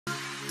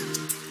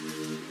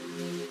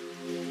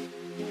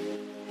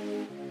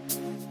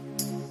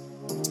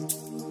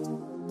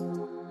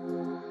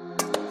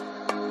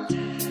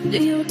Do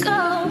you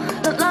recall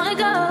not long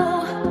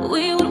ago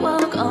we would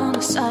walk on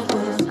the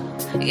sidewalk,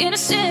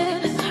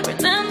 innocent?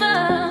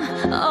 Remember,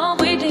 all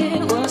we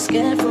did was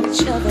scared from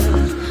each other,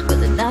 but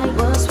the night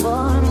was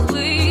warm.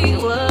 We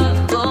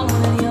were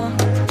born young.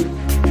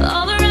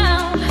 All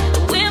around,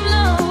 the wind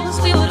blows.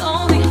 We would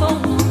only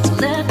hold on to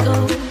let go.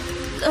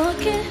 Blow a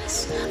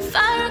kiss,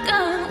 fire a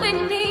gun. We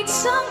need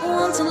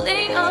someone to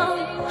lean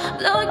on.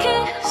 Blow a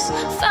kiss,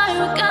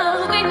 fire a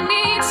gun. We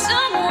need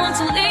someone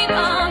to lean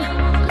on.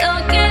 Blow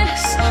a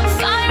kiss,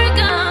 fire a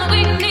gun.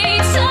 We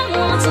need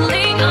someone to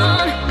lean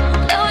on.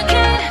 Blow a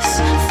kiss,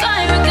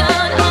 fire a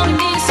gun. Oh, we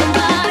need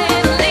somebody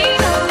to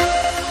lean on.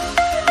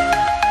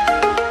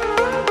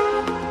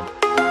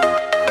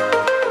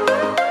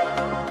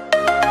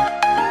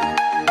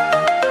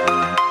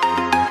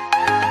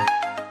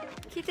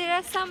 Kita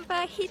dah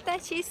sampai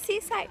Hitachi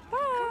Seaside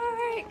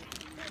Park.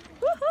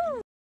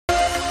 Woohoo!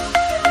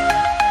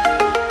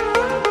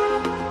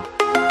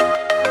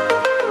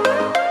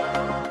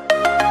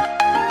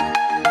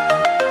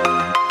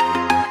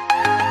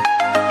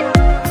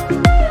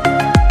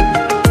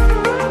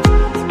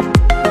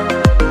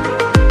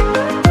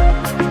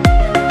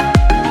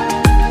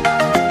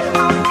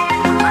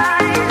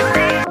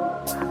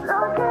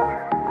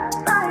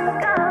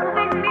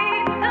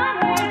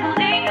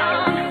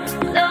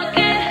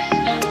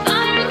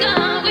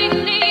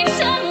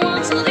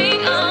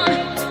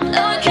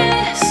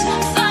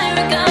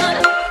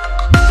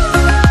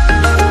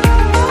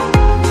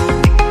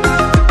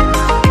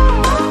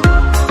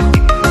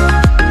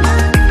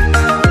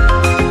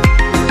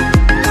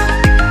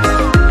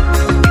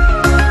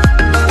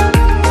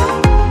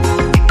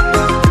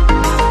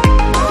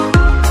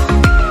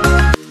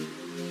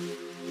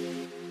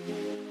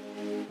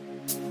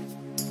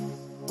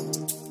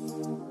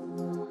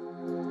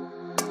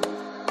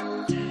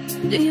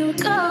 Do you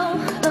recall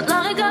not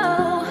long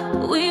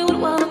ago we would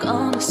walk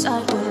on the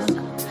sidewalk,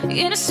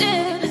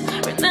 innocent?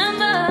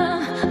 Remember,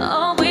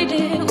 all we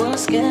did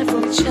was scared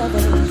from each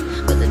other,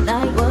 but the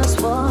night was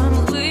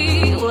warm.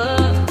 We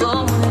were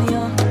born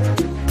young.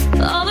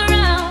 All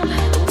around,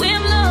 the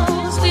wind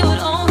blows. We would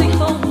only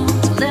hold on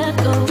to let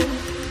go.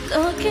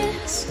 Blow a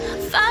kiss,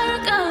 fire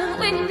a gun.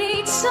 We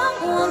need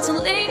someone to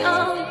lean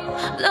on.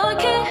 Blow a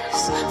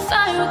kiss,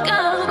 fire a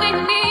gun. We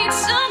need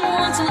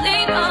someone to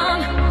lean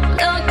on.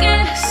 Blow a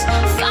kiss,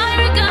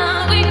 fire a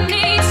gun. We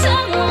need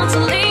someone to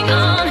lean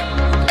on.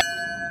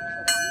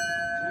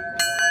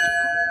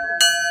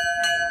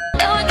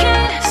 Blow a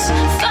kiss,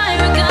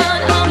 fire a gun.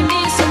 Oh, we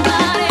need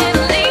somebody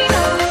to lean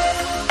on.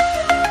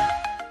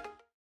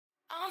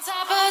 On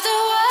top of the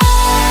world.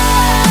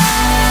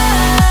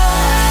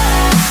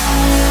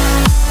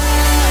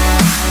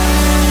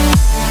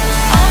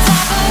 On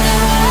top of the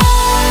world.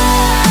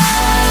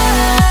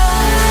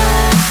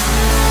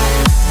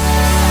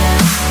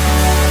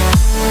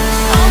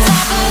 On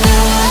top of the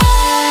world.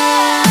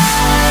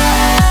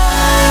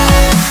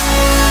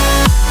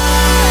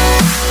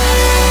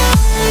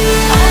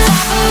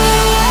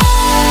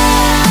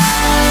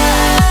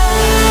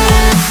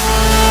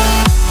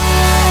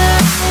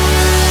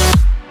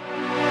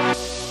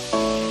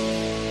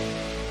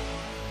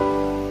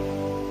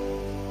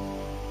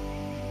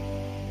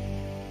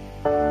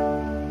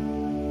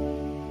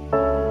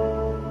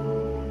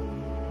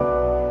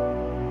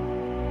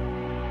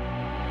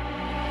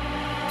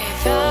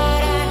 If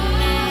I'd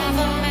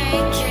never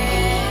make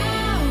it,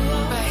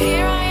 but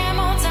here I am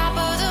on top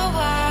of the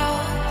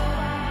world.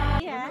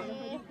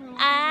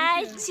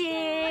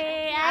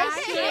 Acik,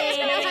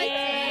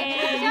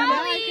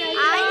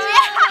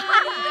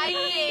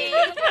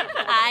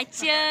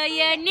 Acik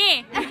ya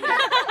ni.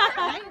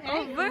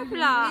 Over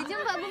pula.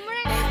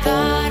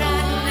 Thought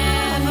I'd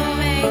never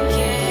make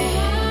it,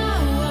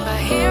 but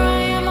here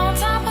I am on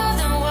top of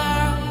the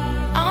world,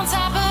 on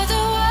top of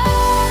the world,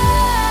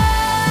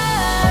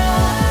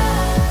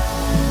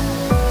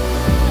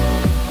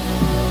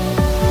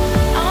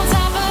 on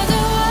top of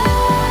the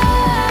world,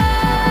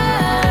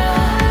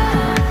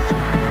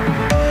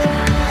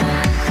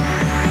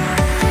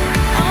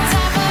 on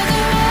top of the world, on top of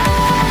the world.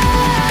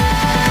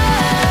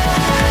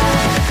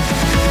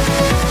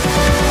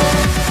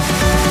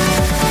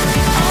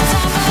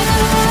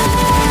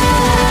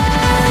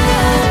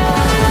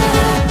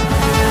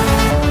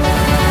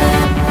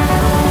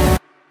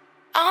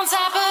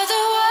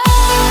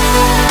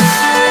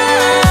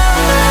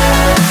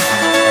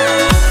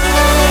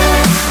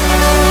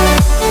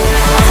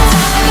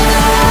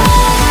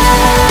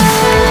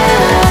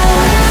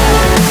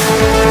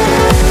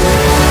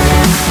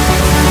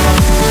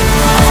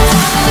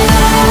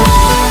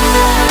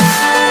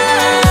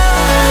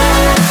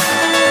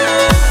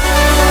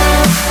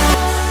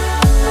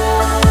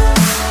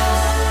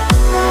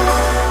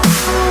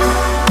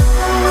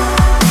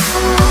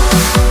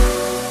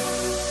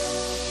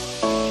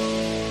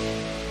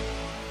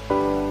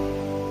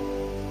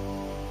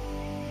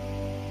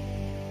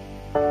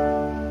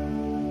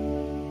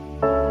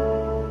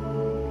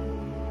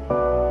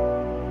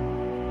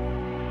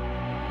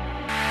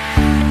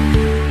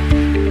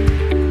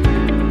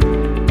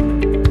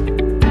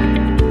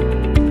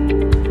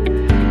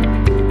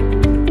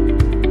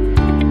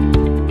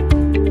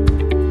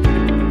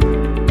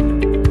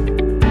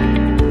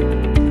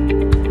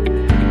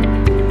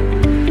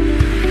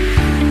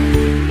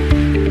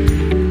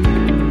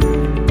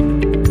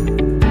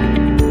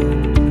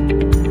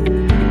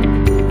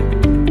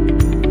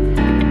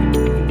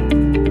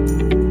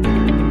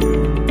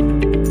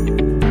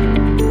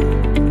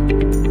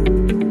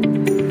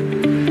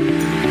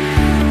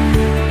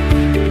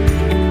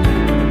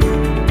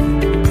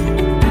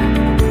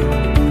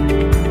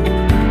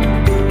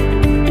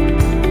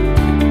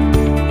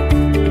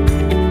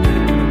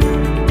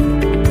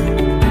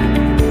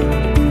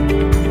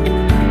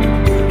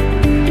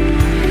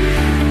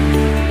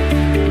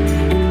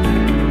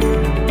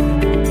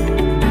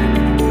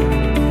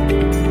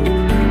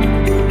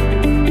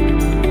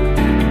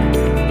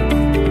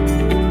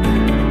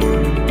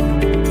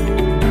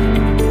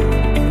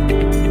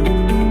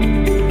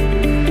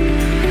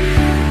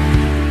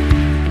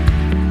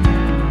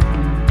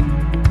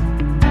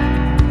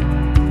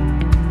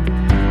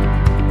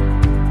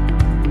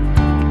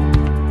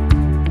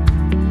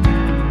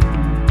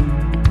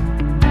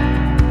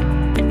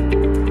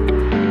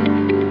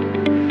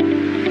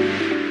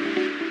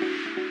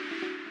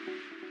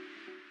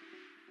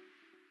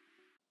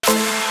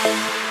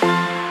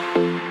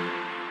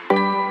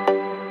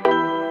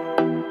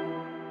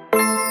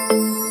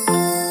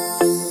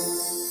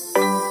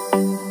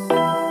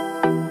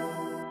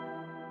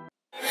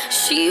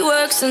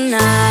 looks so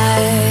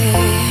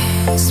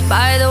nice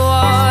by the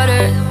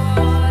water.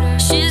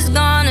 She's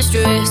gone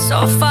astray,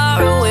 so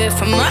far away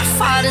from her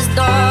father's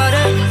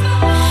daughter.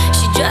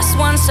 She just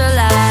wants a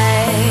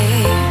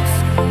life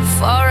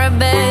for a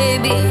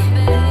baby,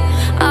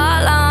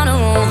 all on her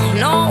own.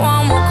 No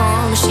one will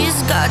come,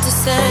 she's got to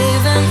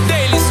save him.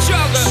 Daily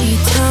struggle. She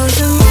tells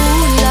him,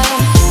 ooh,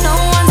 love, no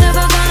one's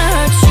ever gonna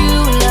hurt you,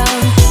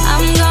 love.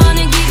 I'm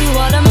gonna give you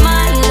all of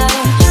my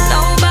love.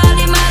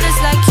 Nobody matters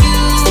like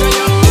you.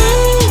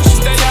 She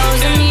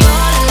tells him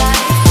your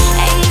life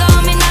ain't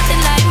gonna be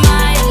nothing like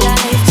my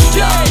life.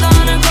 You're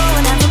gonna go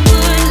and have a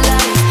good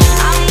life.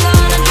 I'm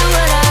gonna do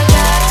what I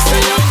got to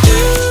do.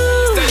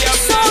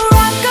 So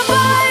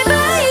rock-a-bye,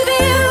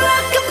 baby,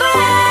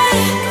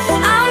 rock-a-bye.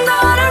 I'm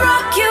gonna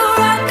rock you,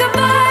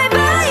 rock-a-bye,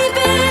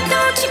 baby.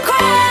 Don't you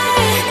cry,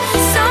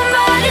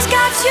 somebody's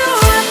got you.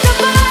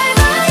 Rock-a-bye,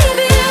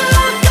 baby,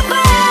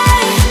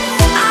 rock-a-bye.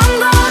 I'm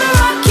gonna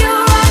rock you,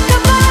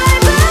 rock-a-bye,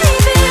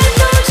 baby.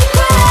 Don't you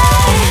cry.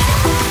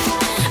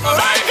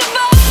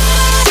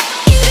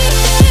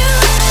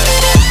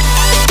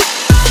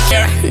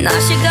 Now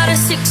she got a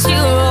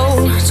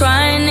 6-year-old,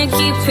 trying to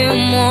keep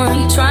him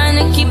warm, trying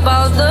to keep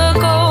all the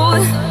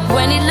gold.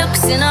 When he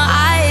looks in her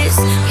eyes,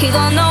 he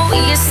don't know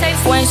he is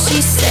safe when she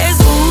says,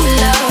 ooh,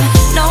 love,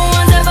 no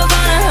one's ever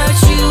gonna hurt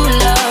you,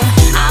 love.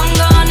 I'm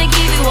gonna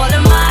give you all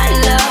of my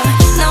love.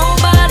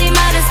 Nobody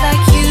matters like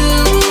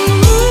you.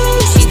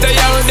 She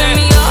tells him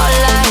your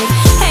life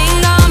ain't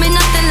gonna be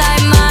nothing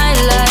like my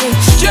life.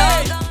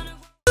 You're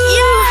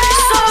gonna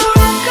so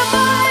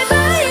rock-a-bye,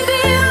 baby,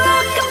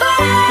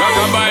 rock-a-bye.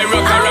 Rock-a-bye,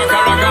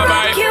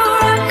 rock-a-rock-a-rock-a-bye. You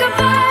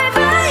rock-a-bye,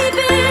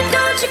 baby,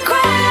 don't you cry.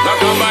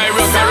 Rock-a-bye,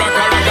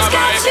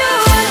 rock-a-rock-a-rock-a-bye. You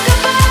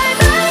rock-a-bye,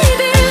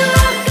 baby,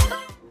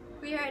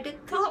 rock-a-bye. We are at the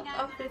top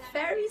of the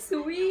Ferris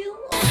wheel.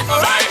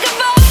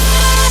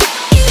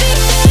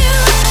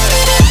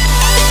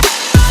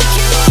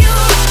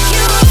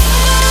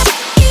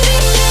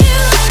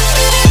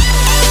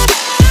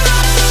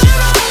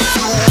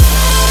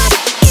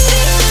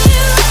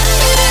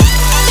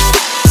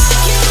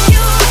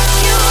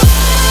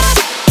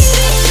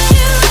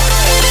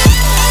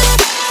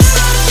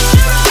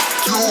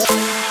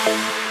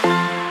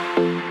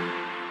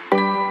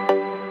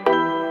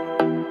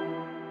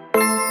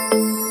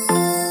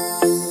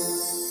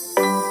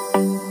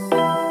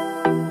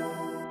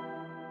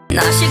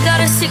 Now she got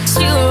a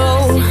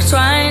 6-year-old,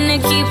 trying to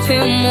keep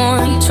him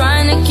warm,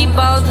 trying to keep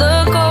all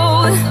the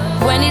gold.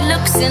 When he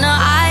looks in her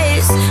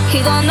eyes, he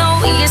don't know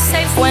he is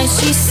safe when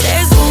she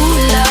says, ooh,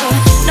 love,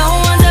 no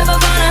one's ever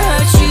gonna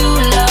hurt you,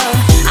 love.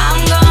 I'm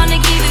gonna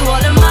give you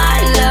all of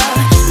my love.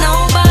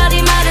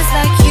 Nobody matters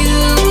like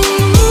you.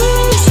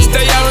 She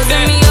tells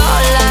him your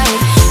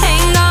life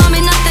ain't gonna be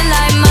nothing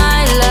like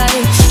my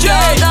life.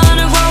 You're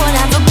gonna grow and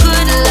have a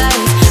good life.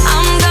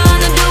 I'm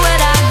gonna do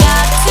what I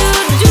got to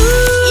do.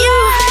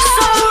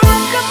 So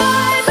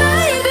rock-a-bye,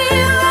 baby,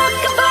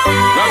 rock-a-bye.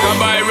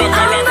 Rock-a-bye,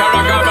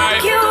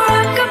 rock-a-rock-a-rock-a-bye. You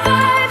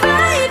rock-a-bye,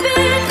 baby,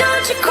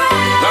 don't you cry.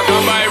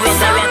 Rock-a-bye,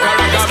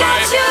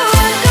 rock-a-rock-a-rock-a-bye. You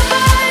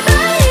rock-a-bye,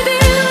 baby,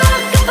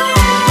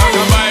 rock-a-bye.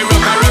 Rock-a-bye,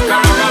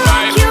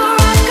 rock-a-rock-a-rock-a-bye. You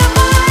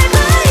rock-a-bye,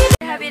 baby.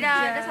 Happy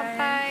dah, dah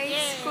sampai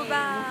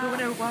scuba.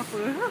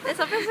 Dah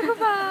sampai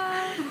scuba.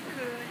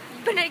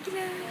 Penat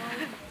gila.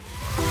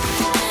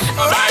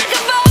 Alright.